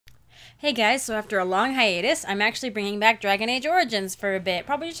Hey guys, so after a long hiatus, I'm actually bringing back Dragon Age Origins for a bit.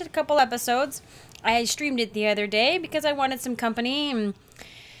 Probably just a couple episodes. I streamed it the other day because I wanted some company, and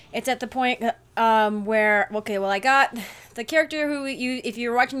it's at the point where, okay, well, I got the character who if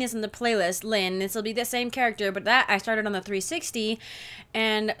you're watching this in the playlist, Lynn, this will be the same character, but that I started on the 360,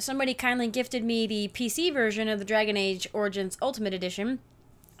 and somebody kindly gifted me the PC version of the Dragon Age Origins Ultimate Edition.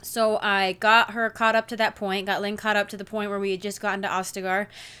 So I got her caught up to that point, got Lynn caught up to the point where we had just gotten to Ostagar.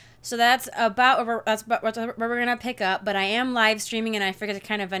 So that's about where we're gonna pick up. But I am live streaming, and I figured to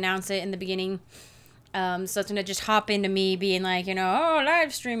kind of announce it in the beginning. So it's gonna just hop into me being like, you know, oh,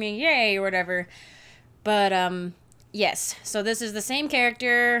 live streaming, yay, or whatever. But yes. So this is the same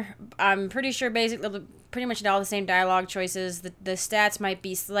character. I'm pretty sure basically pretty much all the same dialogue choices. The stats might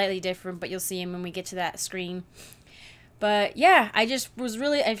be slightly different, but you'll see them when we get to that screen. But yeah, I just was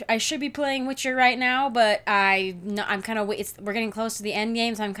really, I should be playing Witcher right now, but I'm kind of, we're getting close to the end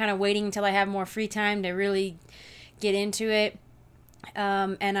game, so I'm kind of waiting until I have more free time to really get into it.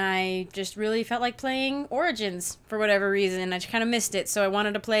 And I just really felt like playing Origins for whatever reason. I just kind of missed it, so I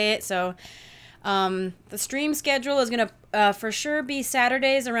wanted to play it. So the stream schedule is going to for sure be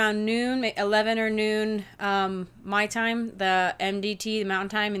Saturdays around noon, 11 or noon my time, the MDT, the Mountain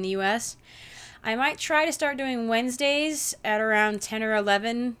Time in the US. I might try to start doing Wednesdays at around 10 or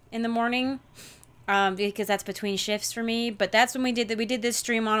 11 in the morning, because that's between shifts for me. But that's when we did this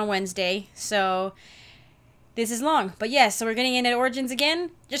stream on a Wednesday, so this is long. But yes, so we're getting into Origins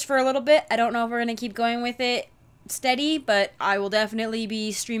again, just for a little bit. I don't know if we're going to keep going with it steady, but I will definitely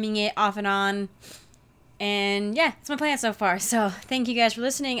be streaming it off and on. And yeah, that's my plan so far. So thank you guys for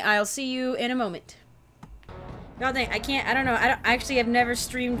listening. I'll see you in a moment. God dang, I don't know. I have never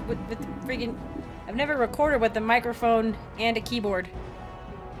streamed with freaking... I've never recorded with the microphone and a keyboard.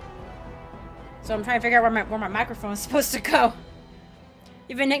 So I'm trying to figure out where my microphone is supposed to go.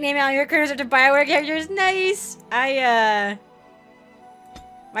 You've been nicknaming all your characters after BioWare characters? Nice! My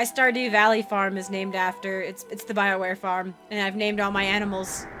Stardew Valley farm is named after... It's the BioWare farm. And I've named all my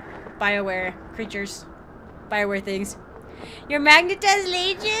animals BioWare creatures. BioWare things. Your Magnetus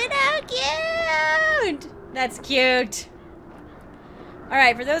Legion? How cute! That's cute.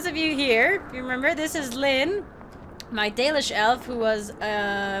 Alright, for those of you here, if you remember, this is Lynn, my Dalish elf, who was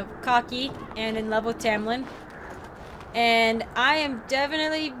cocky and in love with Tamlin. And I am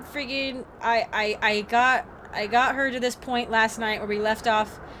definitely freaking... I got her to this point last night where we left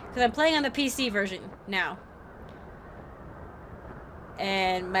off, because I'm playing on the PC version now.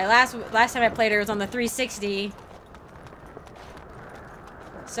 And my last time I played her was on the 360.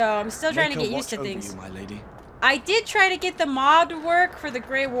 So I'm still trying to get used to things. You, my lady. I did try to get the mod to work for the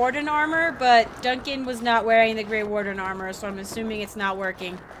Grey Warden armor, but Duncan was not wearing the Grey Warden armor, so I'm assuming it's not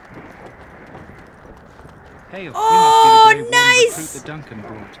working. Hey, you oh, must be the Grey nice! Warden recruit that Duncan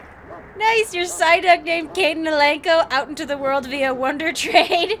brought. Nice, your Psyduck named Caden Alenko out into the world via Wonder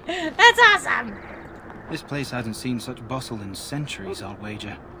Trade. That's awesome! This place hasn't seen such bustle in centuries, I'll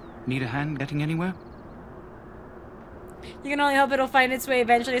wager. Need a hand getting anywhere? You can only hope it'll find its way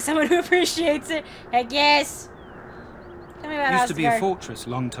eventually to someone who appreciates it. Heck yes! Tell me about Used to be a Ostagar. fortress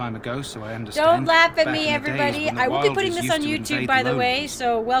long time ago, so I understand. Don't laugh at Back me, in the everybody. days when the I will be putting Wilders this on used to YouTube, invade by the way, lowlands.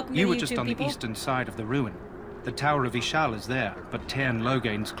 so welcome You to were YouTube, just on people. the eastern side of the ruin. The Tower of Ishal is there, but Tairn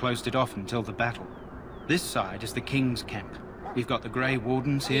Logains closed it off until the battle. This side is the King's camp. We've got the Grey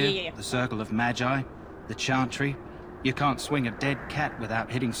Wardens here, Yeah. the Circle of Magi, the Chantry. You can't swing a dead cat without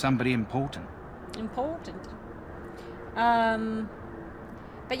hitting somebody important. Important.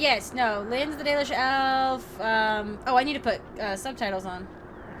 But yes, no, Lynn's the Dalish elf. Oh, I need to put subtitles on.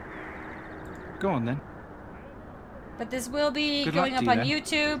 Go on then. But this will be Good going luck up to on you,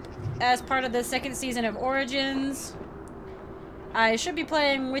 YouTube as part of the second season of Origins. I should be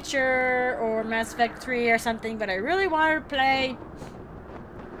playing Witcher or Mass Effect 3 or something, but I really wanted to play...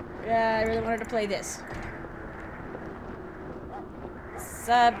 I really wanted to play this.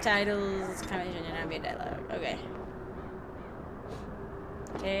 Subtitles, conversation, and ambient dialogue. Okay.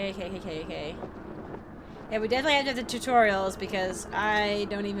 Okay. Yeah, we definitely have to have the tutorials because I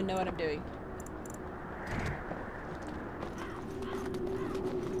don't even know what I'm doing.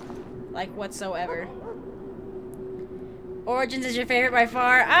 Like, whatsoever. Origins is your favorite by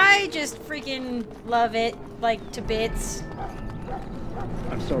far. I just freaking love it, like, to bits.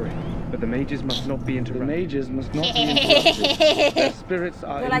 I'm sorry, but the mages must not be interrupted. The mages must not be interrupted. Their spirits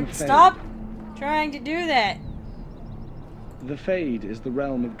are They're in like, Fade. stop trying to do that. The Fade is the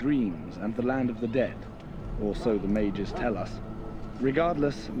realm of dreams and the land of the dead, or so the mages tell us.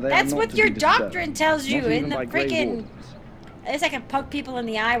 Regardless, they That's are not what to your be disturbed, doctrine tells you not in even the by Grey freaking... Wardens. At least I can poke people in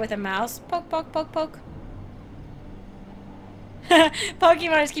the eye with a mouse. Poke, poke, poke, poke.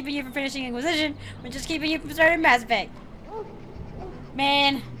 Pokemon is keeping you from finishing Inquisition, which is keeping you from starting Mass Effect.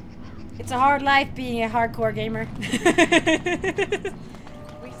 Man, it's a hard life being a hardcore gamer.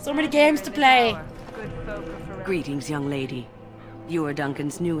 So many games to play. Greetings, young lady. You are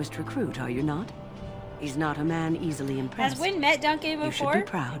Duncan's newest recruit, are you not? He's not a man easily impressed. Has Wynn met Duncan before? You should be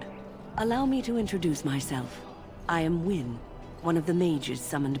proud. Allow me to introduce myself. I am Wynn, one of the mages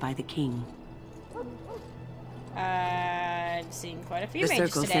summoned by the king. I've seen quite a few mages The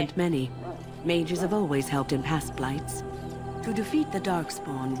Circle today. sent many. Mages have always helped in past blights. To defeat the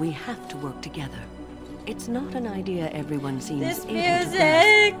Darkspawn, we have to work together. It's not an idea everyone seems This able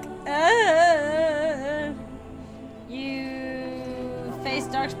music! to grasp. You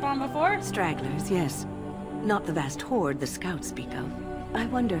faced Darkspawn before? Stragglers, yes. Not the vast horde the scouts speak of. I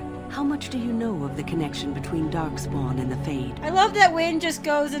wonder, how much do you know of the connection between Darkspawn and the Fade? I love that Wynn just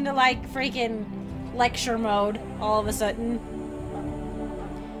goes into like freaking lecture mode all of a sudden.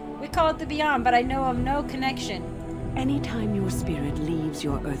 We call it the Beyond, but I know of no connection. Anytime your spirit leaves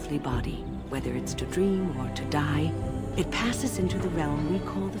your earthly body, whether it's to dream or to die, it passes into the realm we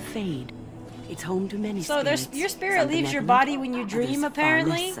call the Fade. It's home to many So spirits. your spirit some leaves your benevolent, body when you others dream, far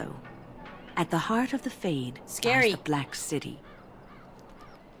apparently? less so. At the heart of the Fade Scary. lies the Black City.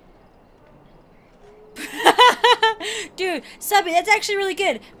 Dude, Subby, that's actually really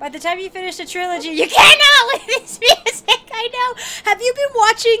good. By the time you finish the trilogy, you cannot with this music, I know. Have you been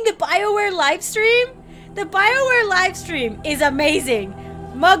watching the BioWare livestream? The BioWare livestream is amazing.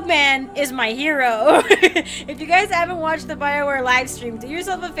 Mugman is my hero. If you guys haven't watched the BioWare livestream, do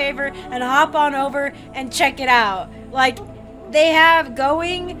yourself a favor and hop on over and check it out. Like, they have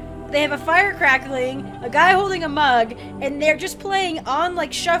a fire crackling, a guy holding a mug, and they're just playing on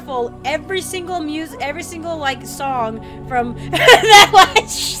like shuffle every single like song from that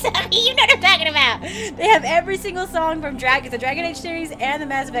was you know what I'm talking about. They have every single song from the Dragon Age series and the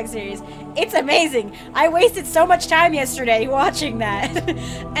Mass Effect series. It's amazing. I wasted so much time yesterday watching that.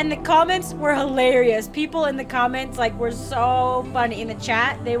 And the comments were hilarious. People in the comments like were so funny in the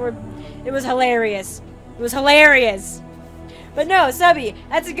chat. It was hilarious. It was hilarious. But no, Subby,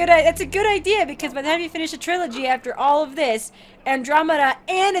 that's a good idea, because by the time you finish a trilogy after all of this, Andromeda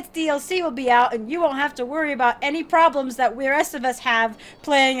and its DLC will be out, and you won't have to worry about any problems that the rest of us have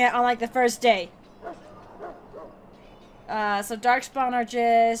playing it on like the first day. So Darkspawn are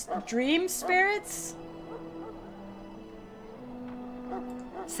just dream spirits?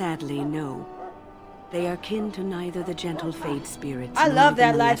 Sadly, no. They are kin to neither the gentle Fade spirits. I nor love the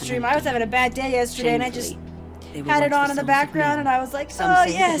that live malevolent stream. I was having a bad day yesterday, and I just They were had it once on in the souls of background, men. and I was like, Some oh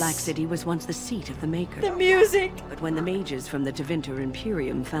say yes! the Black City was once the seat of the Maker. The music! But when the mages from the Tevinter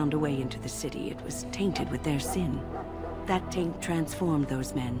Imperium found a way into the city, it was tainted with their sin. That taint transformed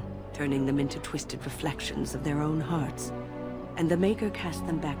those men, turning them into twisted reflections of their own hearts. And the Maker cast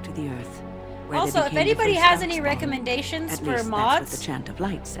them back to the Earth. Where Also, they if became the anybody first has any Darkspawn. recommendations At for least that's mods, what the Chant of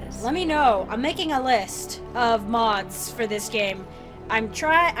Light says. let me know. I'm making a list of mods for this game.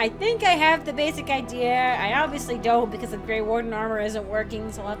 I think I have the basic idea. I obviously don't, because the Grey Warden armor isn't working,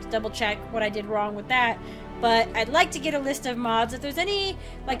 so I'll have to double check what I did wrong with that. But I'd like to get a list of mods. If there's any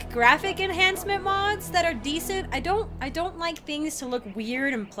like graphic enhancement mods that are decent, I don't like things to look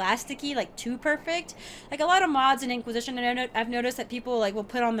weird and plasticky, like too perfect. Like a lot of mods in Inquisition, I've noticed that people like will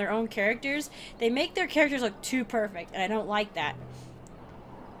put on their own characters. They make their characters look too perfect, and I don't like that.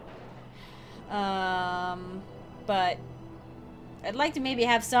 But I'd like to maybe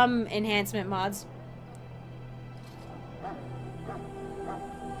have some enhancement mods.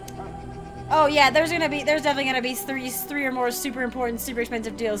 Oh yeah, there's definitely gonna be three or more super important, super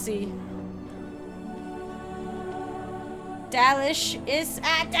expensive DLC. Dalish is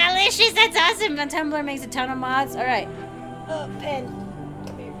Dalicious. That's awesome. And Tumblr makes a ton of mods. All right. Oh, pen.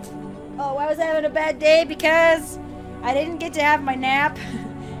 Come here. Oh, I was having a bad day because I didn't get to have my nap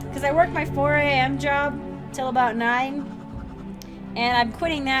because I worked my 4 a.m. job till about 9. And I'm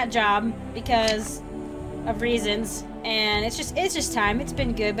quitting that job because of reasons, and it's just time. It's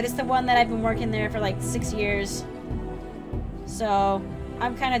been good, but it's the one that I've been working there for like 6 years. So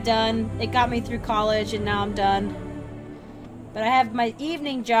I'm kind of done. It got me through college, and now I'm done. But I have my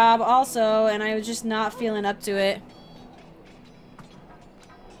evening job also, and I was just not feeling up to it.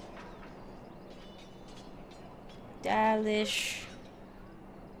 Dalish.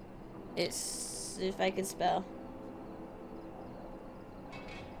 It's if I could spell.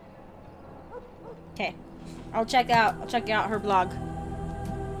 Okay, I'll check out her blog.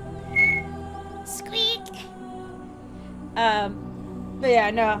 Squeak. But yeah,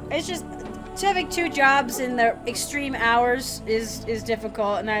 no, it's just having 2 jobs in the extreme hours is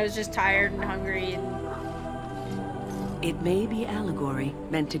difficult, and I was just tired and hungry, and It may be allegory,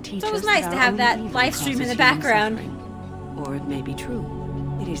 meant to teach us. It's always nice to have that live stream in the background. Or it may be true.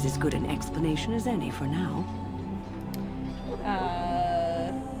 It is as good an explanation as any for now.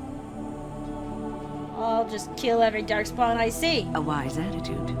 I'll just kill every darkspawn I see. A wise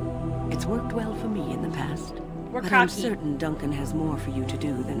attitude. It's worked well for me in the past. We're but I'm cocky. certain Duncan has more for you to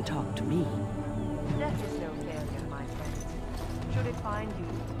do than talk to me. Death is no failure, my friend. Should it find you,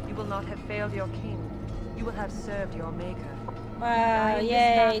 you will not have failed your king. You will have served your maker. Wow,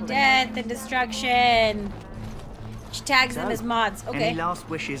 yay, death and destruction. She tags them as mods. Okay. Any last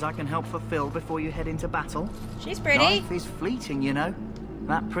wishes I can help fulfill before you head into battle? She's pretty. Life is fleeting, you know.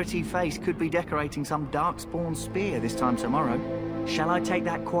 That pretty face could be decorating some darkspawn spear this time tomorrow. Shall I take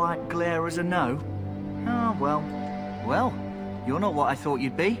that quiet glare as a no? Oh, well. Well, you're not what I thought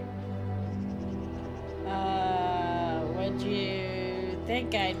you'd be. What'd you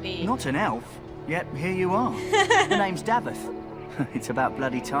think I'd be? Not an elf. Yet here you are. The name's Davith. It's about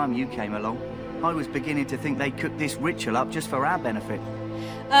bloody time you came along. I was beginning to think they cooked this ritual up just for our benefit.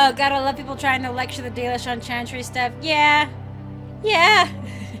 Oh, God, I love people trying to lecture the Dalish on Chantry stuff. Yeah. Yeah.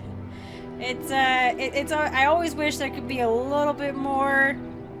 I always wish there could be a little bit more,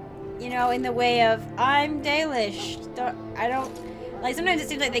 you know, in the way of, I'm Dalish. Like, sometimes it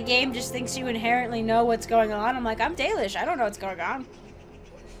seems like the game just thinks you inherently know what's going on. I'm like, I'm Dalish. I don't know what's going on.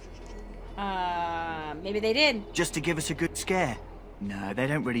 Maybe they did. Just to give us a good scare? No, they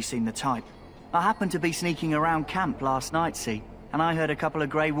don't really seem the type. I happened to be sneaking around camp last night, see, and I heard a couple of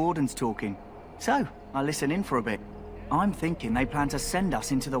Grey Wardens talking. So, I listened in for a bit. I'm thinking they plan to send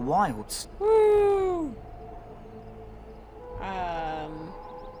us into the wilds. Woo!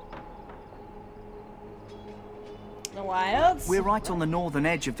 The wilds? We're right on the northern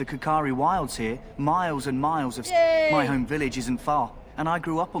edge of the Kukari wilds here. Miles and miles of... Yay! My home village isn't far, and I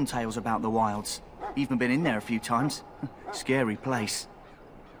grew up on tales about the wilds. Even been in there a few times. Scary place.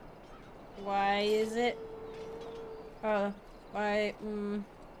 Why is it? Why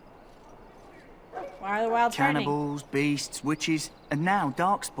are the wilds happening? Cannibals, beasts, witches, and now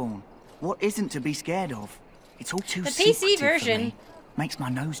darkspawn. What isn't to be scared of? It's all too The secretive PC for version. me. Makes my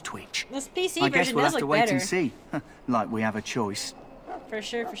nose twitch. This PC I guess version we'll does have to look wait better. and see. Like we have a choice. For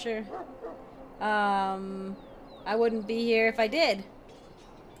sure, for sure. I wouldn't be here if I did.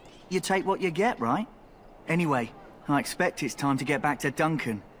 You take what you get, right? Anyway, I expect it's time to get back to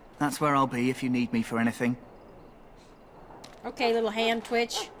Duncan. That's where I'll be if you need me for anything. Okay, little hand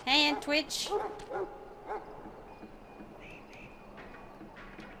twitch. Hand twitch.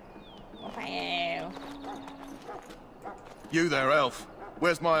 Wow. You there, elf.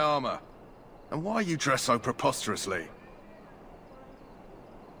 Where's my armor? And why are you dressed so preposterously?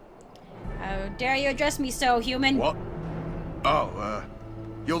 How dare you address me so, human? What? Oh,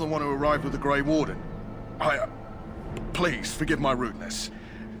 you're the one who arrived with the Grey Warden. Please, forgive my rudeness.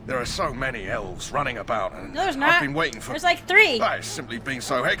 There are so many elves running about, and No, there's not. I've been waiting for... There's like 3. It's simply been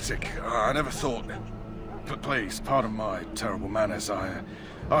so hectic. I never thought... But please, pardon my terrible manners. I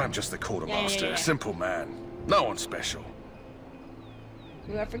am just the quartermaster, Yeah. simple man. No one special.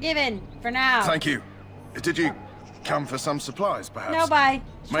 You are forgiven for now. Thank you. Did you come for some supplies, perhaps? No, bye.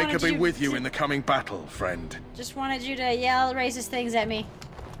 Just May wanted I be with you in the coming battle, friend. Just wanted you to yell racist things at me.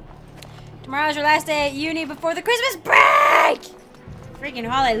 Tomorrow's your last day at uni before the Christmas break! Freaking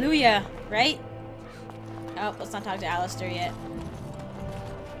hallelujah, right? Oh, let's not talk to Alistair yet.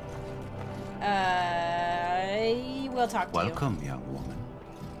 I will talk to Welcome, young woman.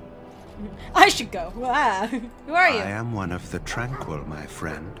 you. I should go. Ah, who are you? I am one of the tranquil, my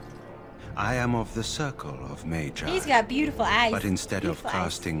friend. I am of the circle of Magi. He's got beautiful eyes. But instead of Beautiful eyes.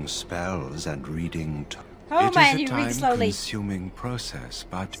 casting spells and reading, Oh it man, is you a read slowly. time-consuming process,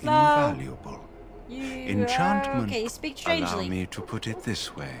 but Slow. invaluable. You Enchantment. okay, you speak Allow strangely. me to put it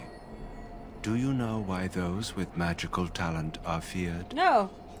this way. Do you know why those with magical talent are feared? No.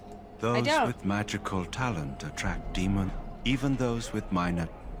 Those don't. with magical talent attract demons, even those with minor.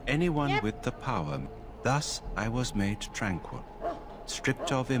 Anyone Yep. with the power. Thus, I was made tranquil,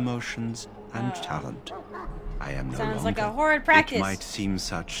 stripped of emotions and talent. I am no Sounds longer. like a horrid practice. It might seem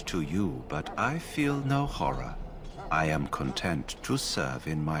such to you, but I feel no horror. I am content to serve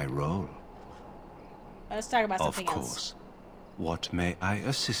in my role. Let's talk about Of something course. else. What may I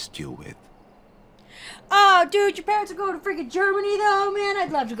assist you with? Oh, dude, your parents are going to freaking Germany, though, man.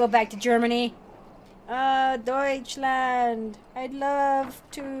 I'd love to go back to Germany. Deutschland. I'd love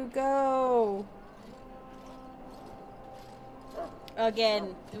to go.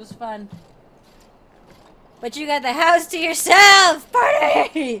 Again, it was fun. But you got the house to yourself!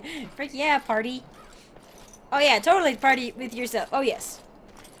 Party! Frick yeah, party. Oh yeah, totally party with yourself. Oh yes.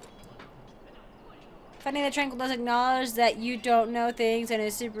 Funny that Tranquil does acknowledge that you don't know things and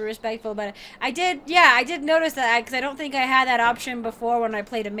is super respectful about it. I did notice that, because I don't think I had that option before when I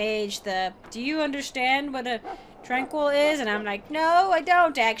played a mage. Do you understand what a Tranquil is? And I'm like, no, I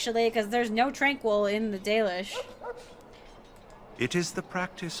don't actually, because there's no Tranquil in the Dalish. It is the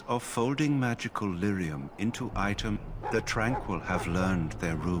practice of folding magical lyrium into item. The Tranquil have learned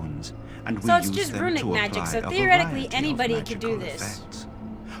their runes, and we use them to apply a variety of magical effects. So it's just runic magic, so theoretically anybody could do this.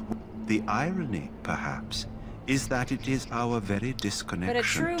 The irony, perhaps, is that it is our very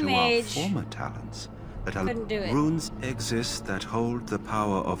disconnection to our former talents that runes exist that hold the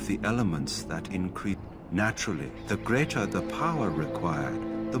power of the elements that increase. Naturally, the greater the power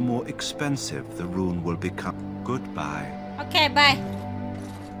required, the more expensive the rune will become. Goodbye. Okay, bye.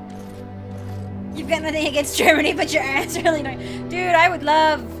 You've got nothing against Germany, but your ass really annoying. Dude, I would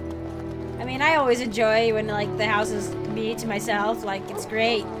love... I mean, I always enjoy when, like, the house is me to myself. Like, it's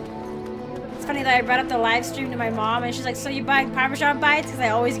great. It's funny that I brought up the live stream to my mom, and she's like, so you buy Parmesan bites? Because I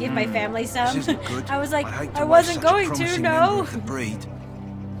always give my family some. I was like, I wasn't going to, no.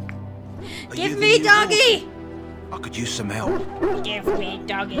 Give me doggy! I could use some help. Give me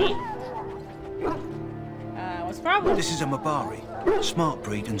doggy. What's the problem? This is a Mabari. Smart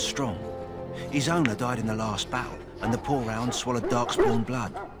breed and strong. His owner died in the last battle, and the poor hound swallowed darkspawn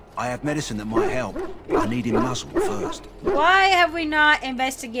blood. I have medicine that might help. I need him muzzled first. Why have we not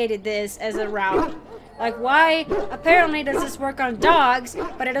investigated this as a route? Like, why? Apparently does this work on dogs,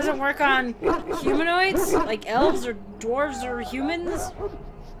 but it doesn't work on humanoids? Like elves or dwarves or humans?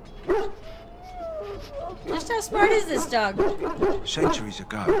 Just how smart is this dog? Centuries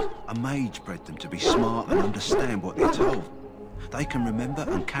ago, a mage bred them to be smart and understand what they're told. They can remember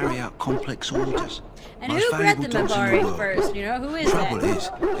and carry out complex orders. And who bred the Mabari first? You know, who is that? Trouble is,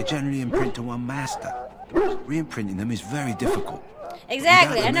 they generally imprint to one master. Re-imprinting them is very difficult.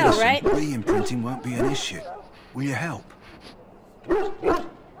 Exactly, I know, right? Re-imprinting won't be an issue. Will you help? Could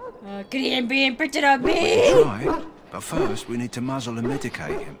he be imprinted on me? Try, but first we need to muzzle and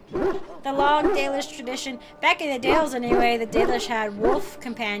medicate him. The long Dalish tradition. Back in the Dales anyway, the Dalish had wolf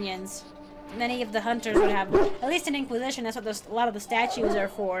companions. Many of the hunters would have, at least in Inquisition, that's what a lot of the statues are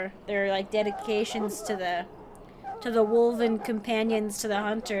for. They're like dedications to the wolven companions to the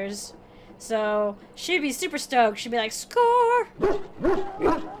hunters. So she'd be super stoked. She'd be like, score!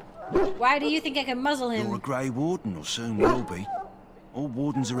 Why do you think I can muzzle him? You're a Grey Warden, or soon will be. All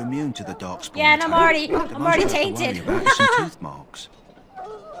wardens are immune to the darkspawn. Yeah, and I'm already tainted. Some tooth marks.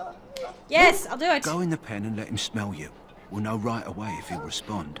 Yes, I'll do it. Go in the pen and let him smell you. We'll know right away if he'll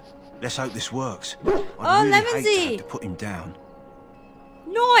respond. Let's hope this works. I'd really hate to have to put him down.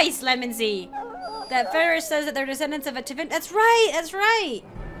 Nice, Lemonsy. That Ferris says that they're descendants of a Tevin. That's right, that's right.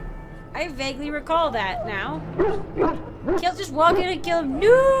 I vaguely recall that now. Just walk in and kill him.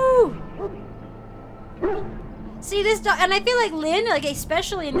 No! See this dog, and I feel like Lynn, like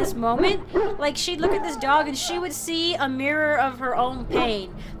especially in this moment, like she'd look at this dog and she would see a mirror of her own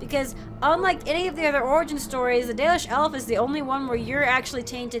pain. Because unlike any of the other origin stories, the Dalish elf is the only one where you're actually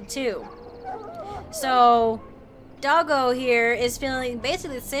tainted too. So, Doggo here is feeling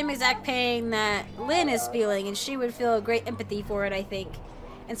basically the same exact pain that Lynn is feeling, and she would feel great empathy for it, I think.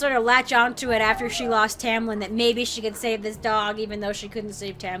 And sort of latch onto it after she lost Tamlin, that maybe she could save this dog even though she couldn't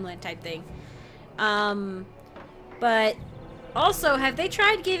save Tamlin type thing. But also, have they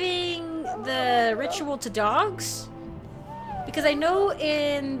tried giving the ritual to dogs? Because I know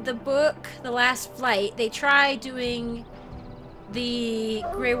in the book, The Last Flight, they tried doing the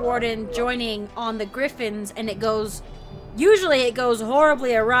Grey Warden joining on the Griffins, and it goes... Usually it goes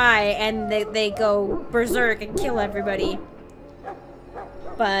horribly awry, and they go berserk and kill everybody.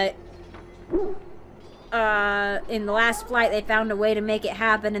 But... in The Last Flight, they found a way to make it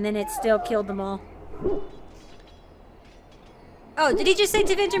happen, and then it still killed them all. Oh, did he just say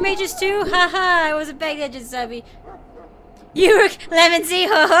Tevinter mages too? Haha, I wasn't paying attention, Subby. You were Lemonsy,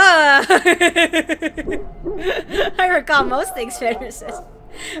 haha! I recall most things Fenrir says.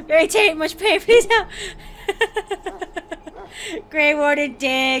 Very taint, much pain, please help. Grey Warden,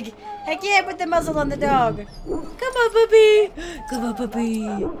 dig. Heck yeah, put the muzzle on the dog. Come on, puppy. Come on, puppy.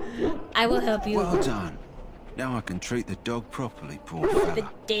 I will help you. Well done. Now I can treat the dog properly, poor fella.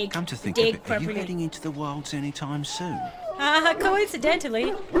 Come to think of it, are you heading into the wilds anytime soon?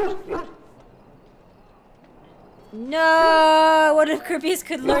 Coincidentally. No! What if Kirby's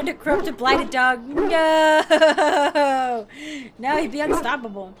could learn to corrupt a blighted dog? No! No, he'd be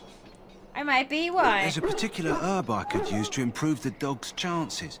unstoppable. I might be, why? There's a particular herb I could use to improve the dog's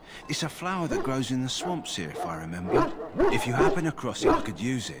chances. It's a flower that grows in the swamps here, if I remember. If you happen across it, I could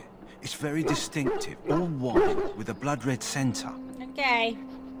use it. It's very distinctive, all white, with a blood-red centre. Okay.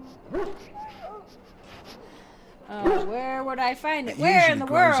 Where would I find it? Where in the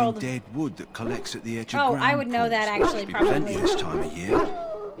world? In dead wood that collects at the edge of Oh, ground I would know that actually, probably. Plenty this time of year.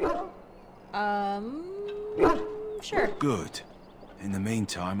 Sure. Good. In the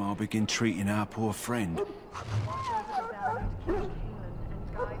meantime, I'll begin treating our poor friend.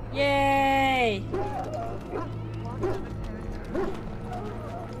 Yay!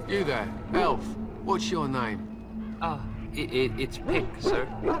 You there, elf. What's your name? It's Pick, sir.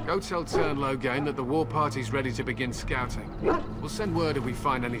 Go tell Tern Logain that the war party's ready to begin scouting. We'll send word if we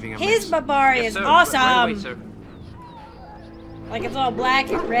find anything amiss. His Barbari is awesome! Right away, sir. Like it's all black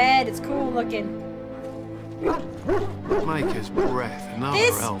and red, it's cool looking. Maker's breath, another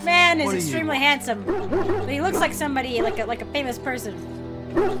This elf. man is extremely handsome. But he looks like somebody, like a famous person.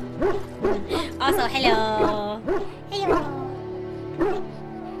 Also, hello. Hello.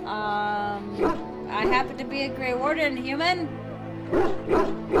 I happen to be a Grey Warden, human.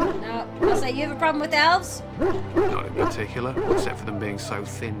 No, I'll say you have a problem with elves? Not in particular, except for them being so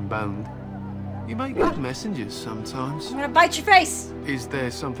thin-boned. You make good messengers sometimes. I'm gonna bite your face. Is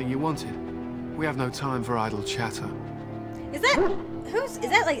there something you wanted? We have no time for idle chatter. Is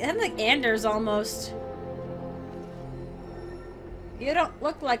that like Anders almost? You don't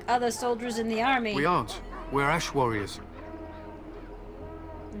look like other soldiers in the army. We aren't. We're ash warriors.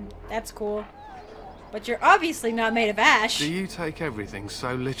 That's cool. But you're obviously not made of ash. Do you take everything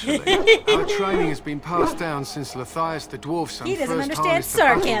so literally? Our training has been passed down since Lathias the dwarf son He doesn't first understand harnessed the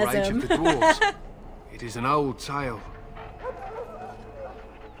battle sarcasm. rage of the dwarves. It is an old tale.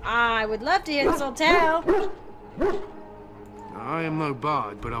 I would love to hear this old tale. I am no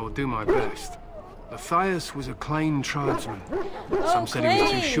bard, but I will do my best. Lathias was a claimed tribesman. Some said he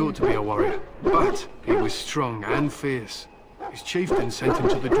was too short to be a warrior, but he was strong and fierce. His chieftain sent him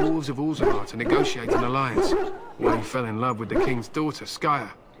to the dwarves of Orzammar to negotiate an alliance, where he fell in love with the king's daughter, Skya,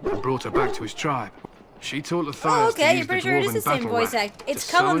 and brought her back to his tribe. She taught Lathias to use the dwarven battle voice rap actor. It's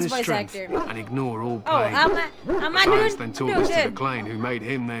to summon Cullen's his voice strength actor. and ignore all Oh, pain. am I Lathias doing? then taught this to the Clane, who made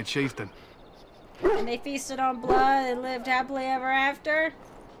him their chieftain. And they feasted on blood and lived happily ever after.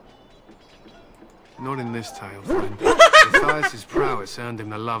 Not in this tale, friend. Lathias' prowess earned him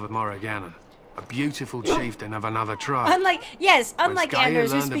the love of Morrigannon, a beautiful chieftain of another tribe. Unlike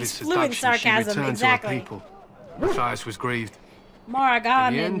Anders, who speaks fluent sarcasm. Exactly. Lathias was grieved.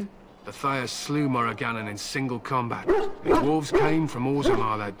 Morrigannon. In the end, Lathias slew Morrigannon in single combat. The dwarves came from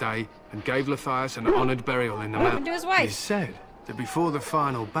Orzammar that day and gave Lathias an honoured burial in the mountain. To his wife? It is said that before the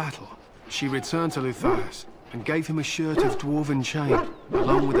final battle, she returned to Lathias and gave him a shirt of dwarven chain,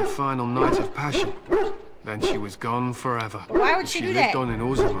 along with a final night of passion. Then she was gone forever. But why would she do that? She lived on in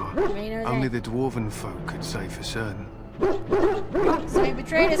Orzammar. Only the dwarven folk could say for certain. So he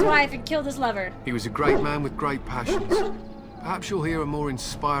betrayed his wife and killed his lover. He was a great man with great passions. Perhaps you'll hear a more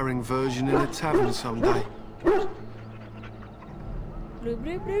inspiring version in a tavern someday. Bloop,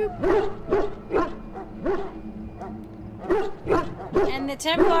 bloop, bloop. And the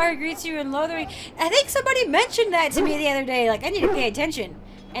Templar greets you in Lothering. I think somebody mentioned that to me the other day. Like, I need to pay attention.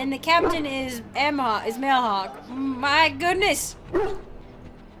 And the captain is Mailhawk. My goodness.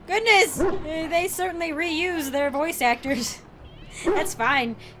 Goodness. They certainly reuse their voice actors. That's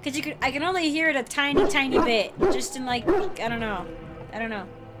fine. Because I can only hear it a tiny, tiny bit. Just in like, I don't know.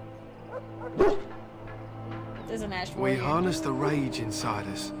 There's an ash warrior. We harness the rage inside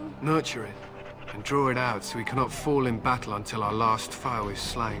us, nurture it, and draw it out so we cannot fall in battle until our last foe is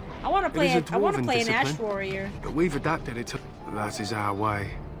slain. I want to play an ash discipline, warrior. But we've adapted it to... That is our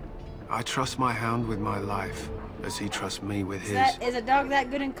way. I trust my hound with my life, as he trusts me with his. Is a dog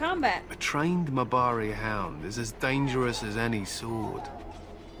that good in combat? A trained Mabari hound is as dangerous as any sword.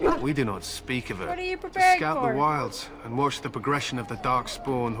 We do not speak of it. What are you To preparing scout for? the wilds and watch the progression of the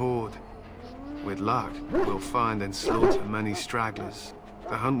Darkspawn horde. With luck, we'll find and slaughter many stragglers.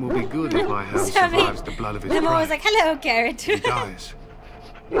 The hunt will be good if my hound survives the blood of his Limo prey. was like, hello, Carrot. If he dies,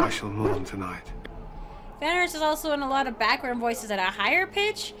 I shall mourn tonight. Fenris is also in a lot of background voices at a higher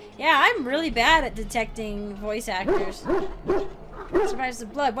pitch. Yeah, I'm really bad at detecting voice actors. Survives the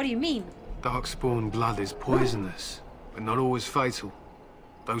blood. What do you mean? Darkspawn blood is poisonous, but not always fatal.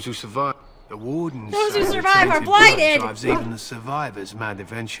 Those who survive, the wardens. Those who say survive the are tainted blinded. blood drives even the survivors mad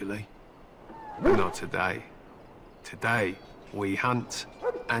eventually. But not today. Today, we hunt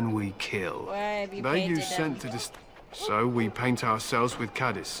and we kill. Why have you They painted use scent them? to so we paint ourselves with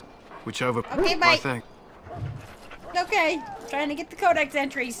Caddis, which over. Okay, I bye. think. Okay, trying to get the codex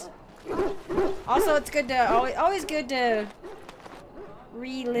entries. Also, it's good to always good to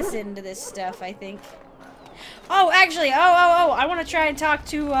re-listen to this stuff, I think. Oh, actually, I want to try and talk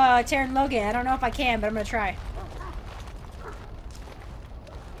to Taryn Logan. I don't know if I can, but I'm gonna try.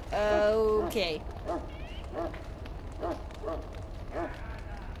 Okay.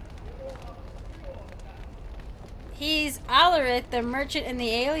 He's Alarith, the merchant in the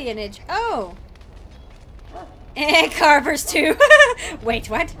alienage. Oh. And Carver's too. Wait,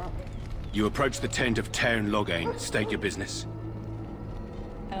 what? You approach the tent of Tairn Loghain. State your business.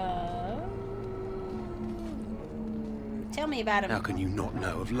 Tell me about him. How can you not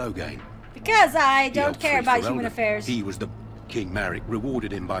know of Loghain? Because I don't care about human affairs. He was the King Maric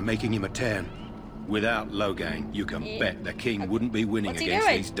rewarded him by making him a Tairn. Without Loghain, you can bet the king wouldn't be winning against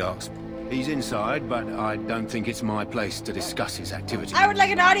these darks. He's inside, but I don't think it's my place to discuss his activity. I would like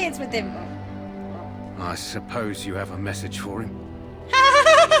an audience with him. I suppose you have a message for him?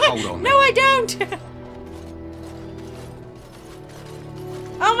 Hold on. No, I don't.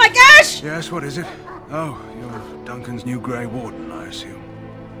 Oh my gosh! Yes, what is it? Oh, you're Duncan's new Grey Warden, I assume.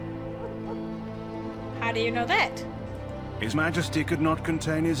 How do you know that? His Majesty could not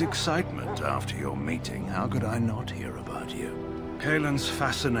contain his excitement after your meeting. How could I not hear about you? Kaelin's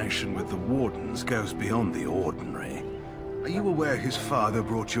fascination with the Wardens goes beyond the ordinary. Are you aware his father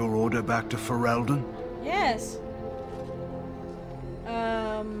brought your order back to Ferelden? Yes.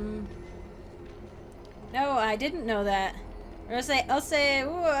 No, I didn't know that. Or I'll say,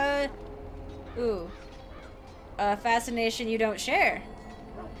 fascination you don't share.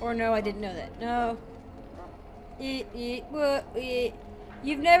 Or no, I didn't know that. No.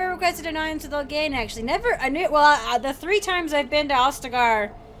 You've never requested an audience with Loghain, actually. Never. I knew. Well, the 3 times I've been to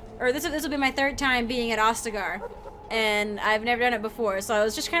Ostagar, or this will be my 3rd time being at Ostagar, and I've never done it before. So I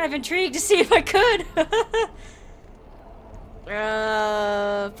was just kind of intrigued to see if I could.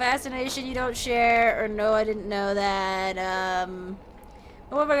 Fascination you don't share, or no, I didn't know that.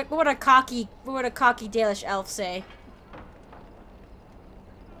 What would a cocky Dalish elf say?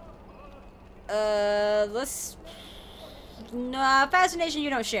 No, fascination you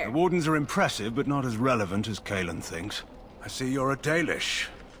don't share. The Wardens are impressive, but not as relevant as Kaelin thinks. I see you're a Dalish.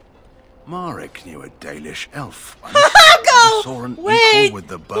 Maric knew a Dalish elf. Go! Saw an Wait! equal with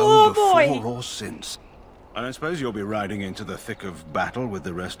the bow before boy. or since. I don't suppose you'll be riding into the thick of battle with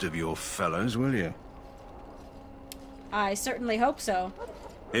the rest of your fellows, will you? I certainly hope so.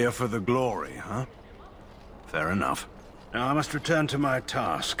 Here for the glory, huh? Fair enough. Now I must return to my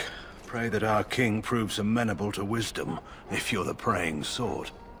task. Pray that our king proves amenable to wisdom, if you're the praying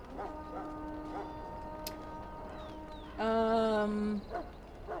sort.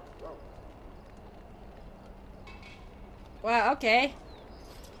 Wow, okay.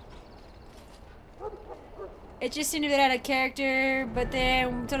 It just seemed a bit out of character, but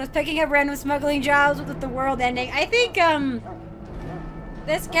then so I was picking up random smuggling jobs with the world ending. I think,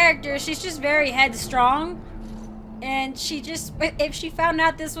 this character, she's just very headstrong. And she just, if she found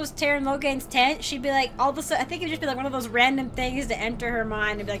out this was Tairn Loghain's tent, she'd be like, all of a sudden, I think it'd just be like one of those random things to enter her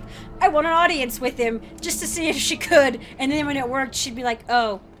mind and be like, I want an audience with him just to see if she could. And then when it worked, she'd be like,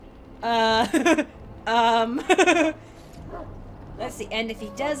 oh, let's see. And if he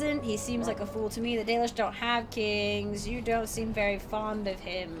doesn't, he seems like a fool to me. The Dalish don't have kings. You don't seem very fond of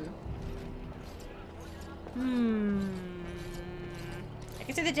him. I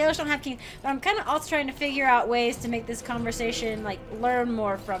can say the Dalish don't have kings, but I'm kind of also trying to figure out ways to make this conversation, like, learn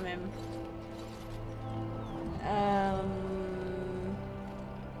more from him.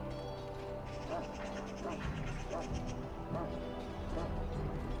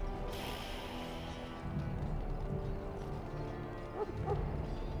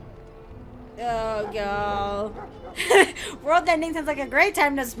 Oh, God. World ending sounds like a great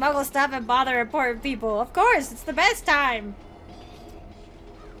time to smuggle stuff and bother important people. Of course, it's the best time.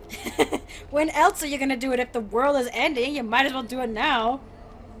 When else are you gonna do it if the world is ending? You might as well do it now.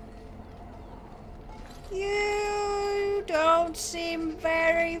 You don't seem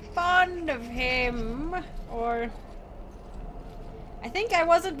very fond of him. Or... I think I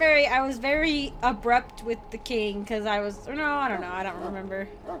was very abrupt with the king, because I was... Or no, I don't know. I don't remember.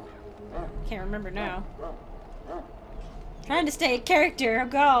 Can't remember now. Trying to stay in character. Oh,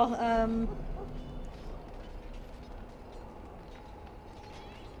 God.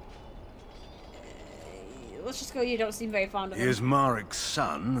 Let's just go, you don't seem very fond of him. He is Maric's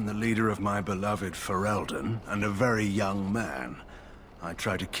son, and the leader of my beloved Ferelden, and a very young man. I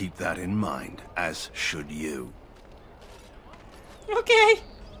try to keep that in mind, as should you. Okay.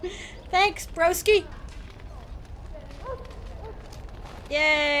 Thanks, broski.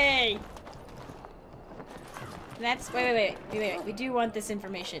 Yay! That's... Wait. We do want this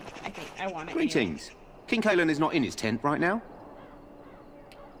information. I think. I want it. Greetings. Anyway. King Kaelin is not in his tent right now.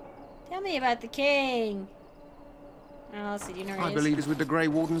 Tell me about the king. Oh, let's see, do you know where he is? I believe he's with the Grey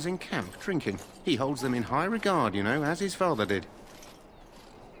Wardens in camp, drinking. He holds them in high regard, you know, as his father did.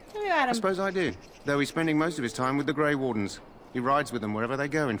 Tell me about him. I suppose I do, though he's spending most of his time with the Grey Wardens. He rides with them wherever they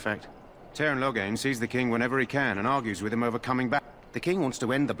go, in fact. Teyrn Loghain sees the king whenever he can and argues with him over coming back. The king wants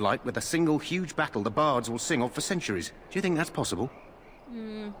to end the Blight with a single huge battle the bards will sing of for centuries. Do you think that's possible?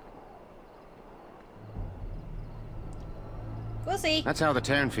 We'll see. That's how the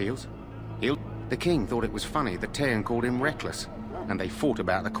Teyrn feels. The king thought it was funny that Teyrn called him reckless, and they fought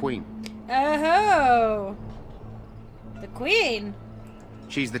about the queen. Oh, the queen.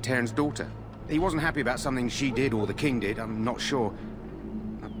 She's the Teyrn's daughter. He wasn't happy about something she did or the king did, I'm not sure.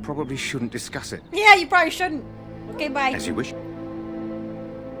 I probably shouldn't discuss it. Yeah, you probably shouldn't. Okay, bye. As you wish.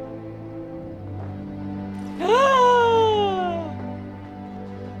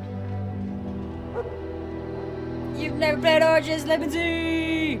 You've never played Origins,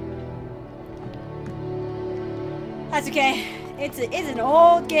 Lemonsy! That's okay. It's an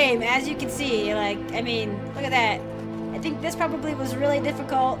old game, as you can see. Like, I mean, look at that. I think this probably was really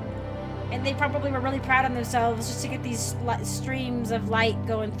difficult, and they probably were really proud of themselves just to get these streams of light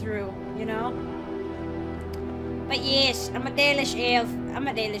going through, you know? But yes, I'm a Dalish elf. I'm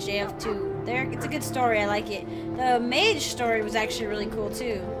a Dalish elf too. It's a good story, I like it. The mage story was actually really cool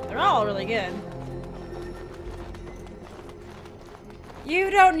too. They're all really good. You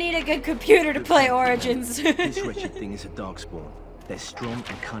don't need a good computer to play Origins. This wretched thing is a darkspawn. They're strong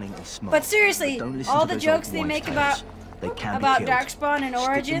and cunning and smart. But seriously, all the jokes they make about darkspawn and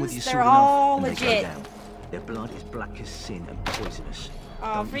Origins, they're all legit. Their blood is black as sin and poisonous.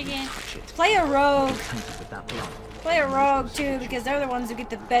 Oh, freaking play a rogue. Play a rogue too, because they're the ones who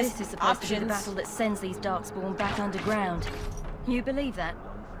get the best This is supposed to be the battle that sends these darkspawn back underground. You believe that?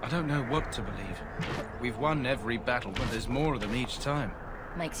 I don't know what to believe. We've won every battle, but there's more of them each time.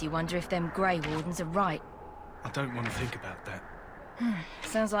 Makes you wonder if them Grey Wardens are right. I don't want to think about that.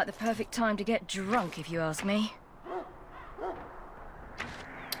 Sounds like the perfect time to get drunk, if you ask me.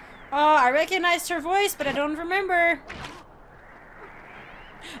 Oh, I recognized her voice, but I don't remember.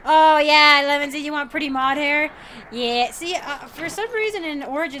 Oh, yeah, Lemonsy, you want pretty mod hair? Yeah, see, for some reason in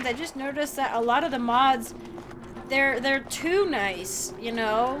Origins, I just noticed that a lot of the mods, they're too nice, you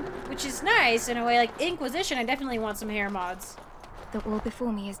know? Which is nice in a way. Like Inquisition, I definitely want some hair mods. The wall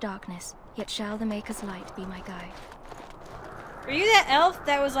before me is darkness, yet shall the Maker's light be my guide. Are you that elf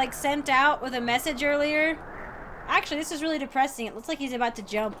that was, like, sent out with a message earlier? Actually, this is really depressing. It looks like he's about to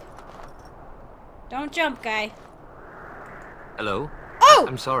jump. Don't jump, guy. Hello? Oh!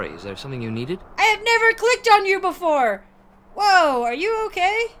 I'm sorry, is there something you needed? I have never clicked on you before! Whoa, are you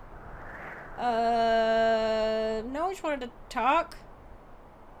okay? No, I just wanted to talk.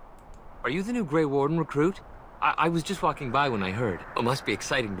 Are you the new Grey Warden recruit? I was just walking by when I heard. It must be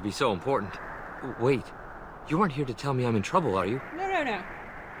exciting to be so important. Wait, you aren't here to tell me I'm in trouble, are you? No.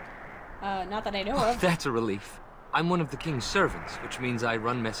 Not that I know of. That's a relief. I'm one of the king's servants, which means I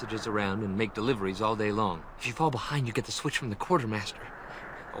run messages around and make deliveries all day long. If you fall behind, you get the switch from the quartermaster.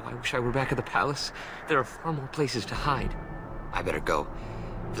 Oh, I wish I were back at the palace. There are far more places to hide. I better go.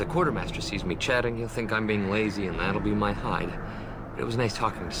 If the quartermaster sees me chatting, he'll think I'm being lazy, and that'll be my hide. But it was nice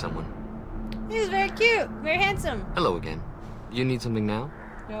talking to someone. He was very cute, very handsome. Hello again. You need something now?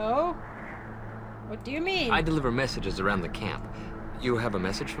 No. What do you mean? I deliver messages around the camp. You have a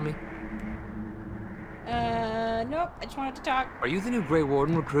message for me? Nope. I just wanted to talk. Are you the new Grey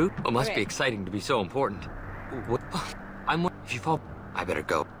Warden recruit? It must be exciting to be so important. What? If you fall... I better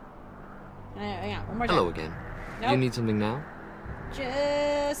go. Yeah, one more time. Hello again. Nope. You need something now?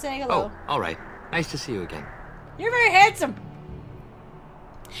 Just saying hello. Oh, alright. Nice to see you again. You're very handsome.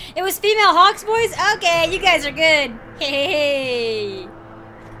 It was female Hawks boys? Okay, you guys are good. Hey.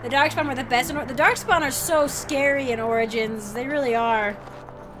 The Darkspawn were the best. The Darkspawn are so scary in Origins. They really are.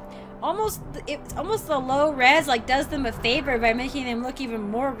 It's almost the low res like does them a favor by making them look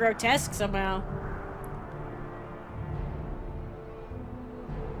even more grotesque somehow.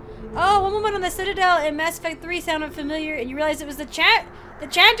 Oh, one moment on the Citadel in Mass Effect 3 sounded familiar, and you realize it was the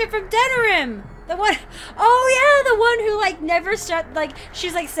chanter from Denerim. The one, oh yeah, the one who like never shut, like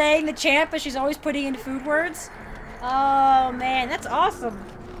she's like saying the chant, but she's always putting in food words. Oh man, that's awesome.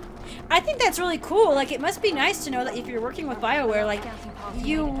 I think that's really cool. Like, it must be nice to know that if you're working with BioWare, like,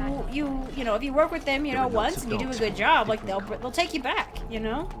 you know, if you work with them, you know, once and you do a good job, like, they'll take you back, you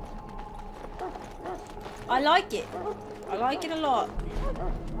know? I like it. I like it a lot.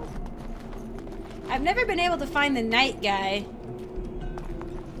 I've never been able to find the night guy.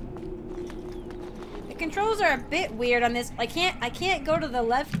 The controls are a bit weird on this. I can't go to the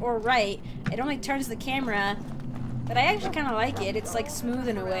left or right. It only turns the camera. But I actually kind of like it. It's like smooth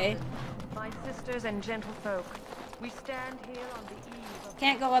in a way. My sisters and gentlefolk, we stand here on the eve of...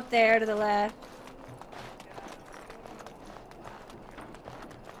 Can't go up there to the left.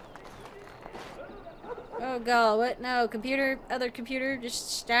 Oh god, what? No, computer, other computer,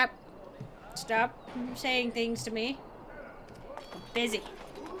 just stop. Stop saying things to me. I'm busy.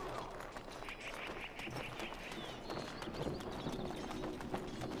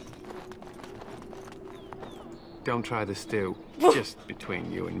 Don't try to steal. Just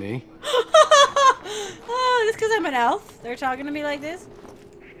between you and me. Oh, this because I'm an elf? They're talking to me like this?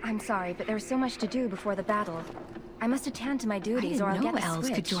 I'm sorry, but there's so much to do before the battle. I must attend to my duties, or I'll get the elves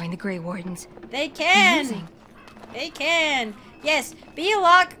switch. could join the Grey Wardens. They can. Amazing. They can. Yes, be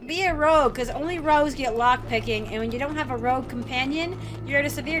a rogue, because only rogues get lock picking, and when you don't have a rogue companion, you're at a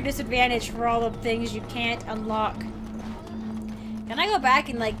severe disadvantage for all the things you can't unlock. Can I go back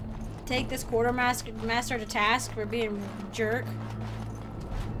and like take this quartermaster to task for being a jerk?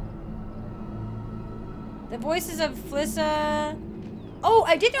 The voices of Flissa. Oh,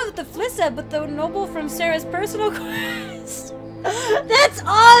 I did know that the Flissa, but the noble from Sarah's personal quest. That's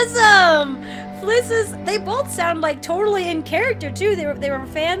awesome! Flissa's, they both sound like totally in character too. They were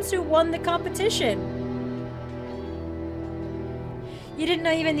fans who won the competition. You didn't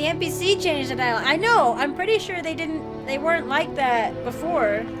know even the NPC changed the dialogue. I know, I'm pretty sure they weren't like that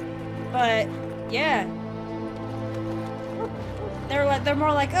before. But yeah. They're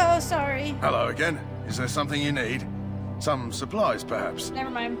more like, oh, sorry. Hello again. Is there something you need? Some supplies, perhaps?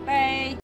 Never mind. Bye.